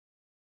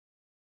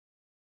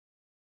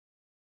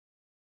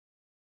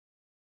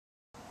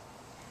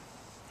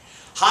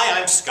Hi,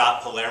 I'm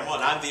Scott Palermo,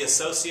 and I'm the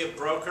Associate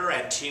Broker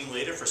and Team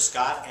Leader for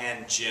Scott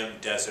and Jim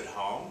Desert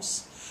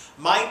Homes.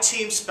 My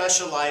team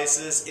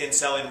specializes in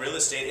selling real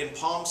estate in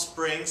Palm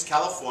Springs,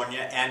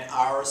 California, and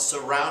our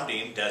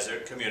surrounding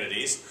desert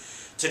communities.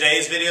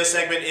 Today's video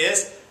segment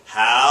is,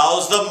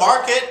 How's the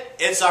Market?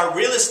 It's our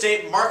real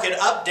estate market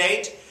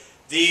update.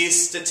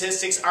 These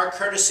statistics are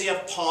courtesy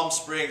of Palm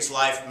Springs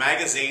Life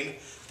magazine,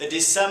 the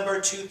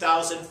December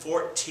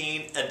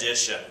 2014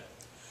 edition.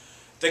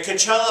 The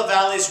Coachella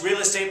Valley's real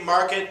estate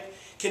market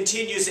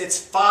continues its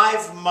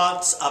 5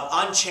 months of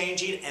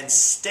unchanging and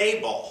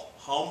stable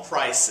home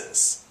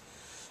prices.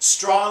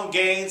 Strong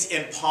gains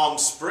in Palm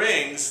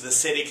Springs, the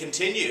city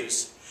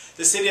continues.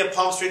 The city of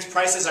Palm Springs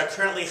prices are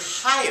currently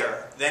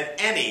higher than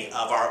any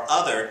of our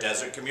other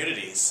desert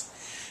communities.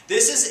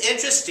 This is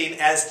interesting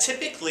as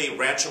typically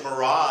Rancho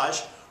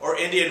Mirage or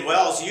Indian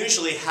Wells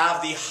usually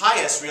have the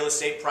highest real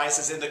estate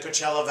prices in the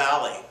Coachella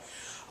Valley.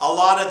 A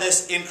lot of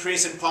this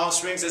increase in Palm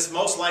Springs is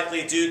most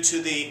likely due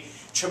to the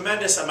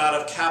tremendous amount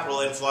of capital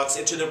influx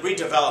into the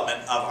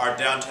redevelopment of our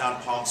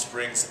downtown Palm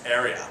Springs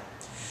area.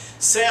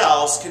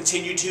 Sales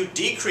continue to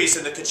decrease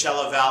in the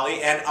Coachella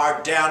Valley and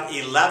are down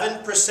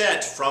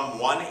 11% from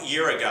 1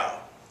 year ago.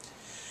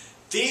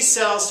 These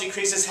sales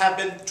decreases have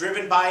been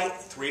driven by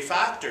 3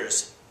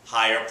 factors: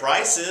 higher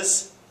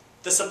prices,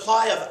 the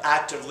supply of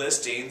active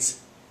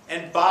listings,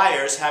 and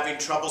buyers having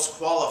troubles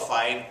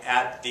qualifying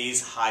at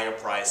these higher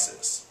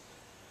prices.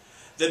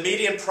 The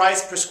median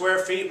price per square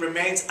feet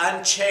remains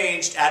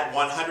unchanged at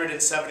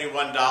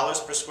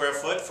 $171 per square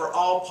foot for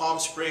all Palm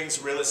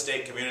Springs real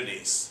estate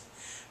communities.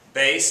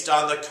 Based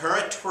on the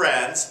current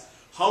trends,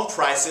 home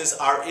prices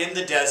in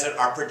the desert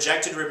are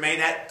projected to remain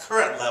at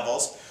current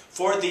levels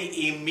for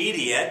the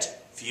immediate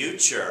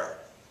future.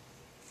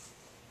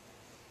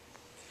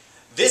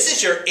 This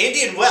is your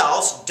Indian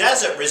Wells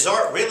Desert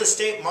Resort Real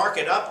Estate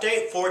Market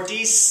Update for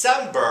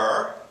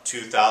December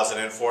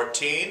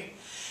 2014.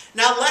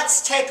 Now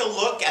let's take a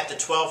look at the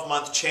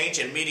 12-month change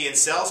in median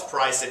sales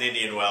price in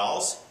Indian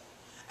Wells.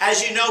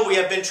 As you know, we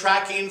have been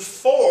tracking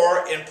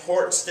 4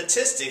 important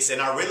statistics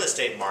in our real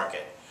estate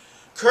market.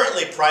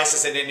 Currently,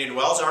 prices in Indian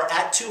Wells are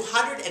at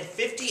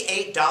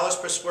 $258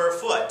 per square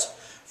foot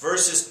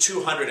versus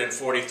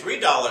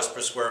 $243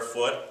 per square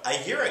foot a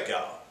year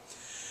ago.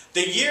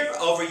 The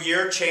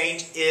year-over-year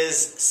change is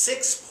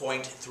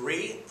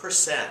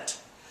 6.3%.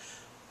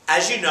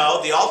 As you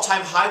know, the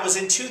all-time high was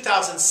in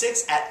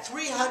 2006 at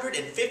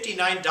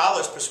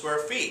 $359 per square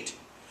feet.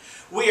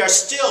 We are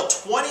still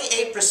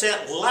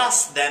 28%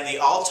 less than the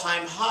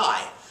all-time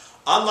high.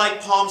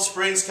 Unlike Palm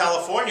Springs,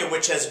 California,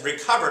 which has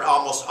recovered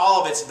almost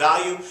all of its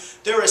value,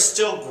 there is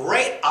still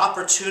great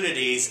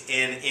opportunities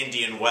in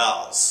Indian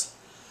Wells.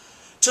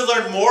 To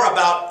learn more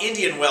about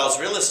Indian Wells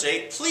real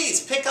estate, please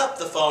pick up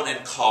the phone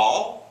and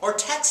call or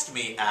text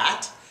me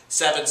at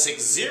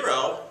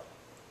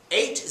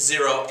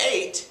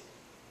 760-808-6415.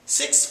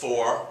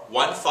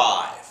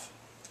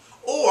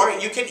 Or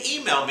you can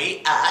email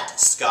me at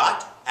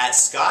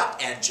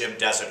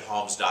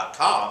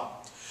scott@scottandjimdeserthomes.com.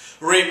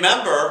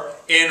 Remember,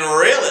 in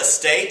real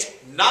estate,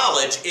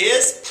 knowledge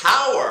is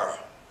power.